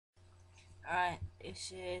Alright,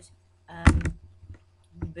 this is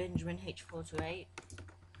Benjamin H428,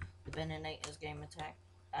 the Beninator's game attack.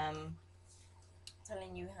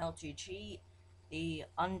 Telling you how to cheat the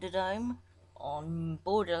underdome on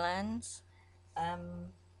Borderlands.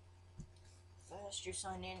 First you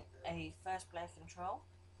sign in a first player control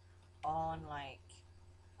on like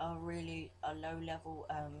a low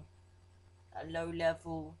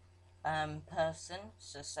level person.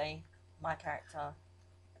 So say my character,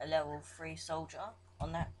 a level 3 soldier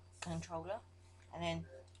on that controller, and then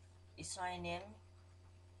you sign in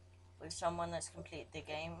with someone that's completed the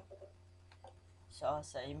game. So I'll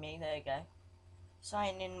say me, there you go.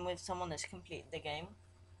 Sign in with someone that's completed the game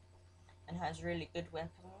and has really good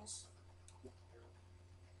weapons.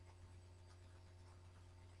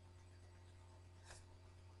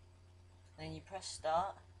 Then you press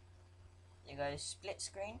start, you go split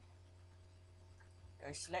screen,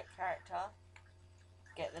 go select character,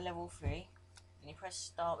 get the level 3, then you press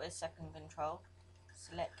start with second control,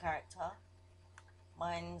 select character,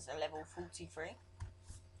 mine's a level 43.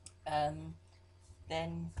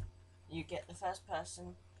 Then you get the first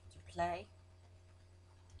person to play,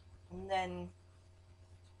 and then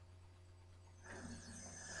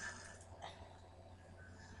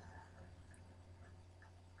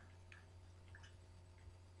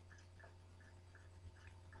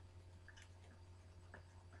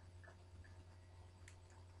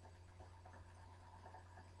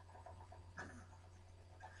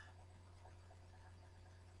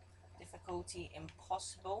difficulty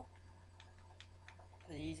impossible.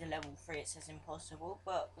 Because he's a level 3, it says impossible,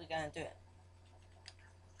 but we're going to do it.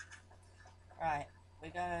 Right, we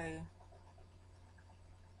go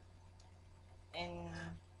in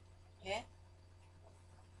here,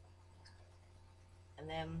 and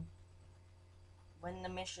then when the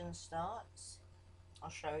mission starts, I'll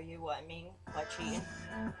show you what I mean by cheating.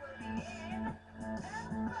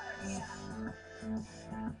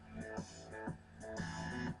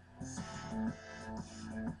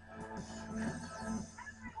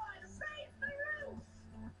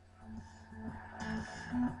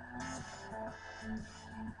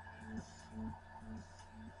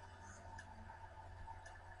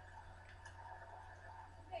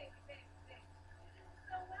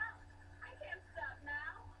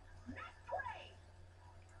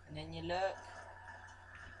 And then you look,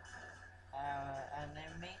 an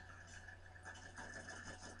enemy,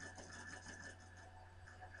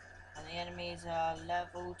 and the enemies are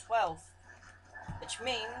level 12, which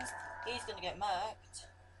means he's going to get murked.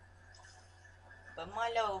 But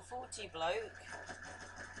my level 40 bloke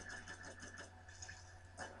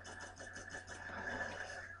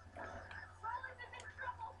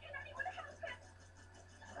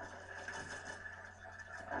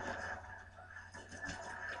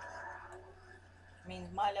means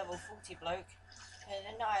my level 40 bloke can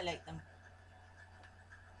annihilate them.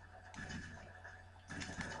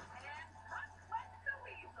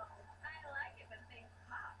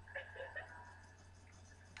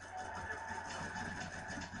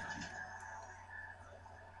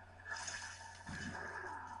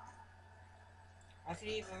 I could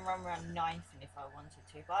even run around knifing if I wanted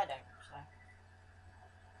to, but I don't, so.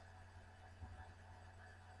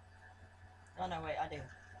 Oh no, wait, I do.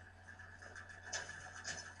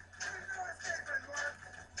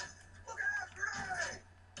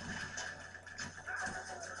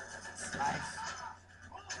 Nice.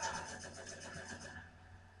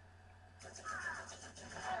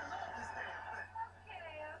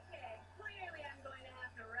 Okay. Clearly I'm going to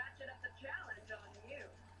have to ratchet up the challenge on you.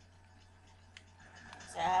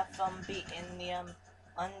 So have fun beating the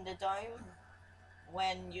underdome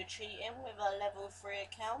when you're cheating with a level 3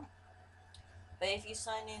 account. But if you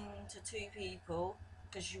sign in to 2 people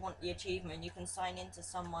because you want the achievement, you can sign into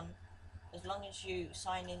someone. As long as you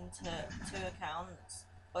sign into 2 accounts,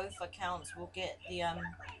 both accounts will get the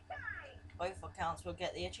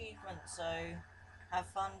achievement. So have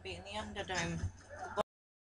fun beating the underdome.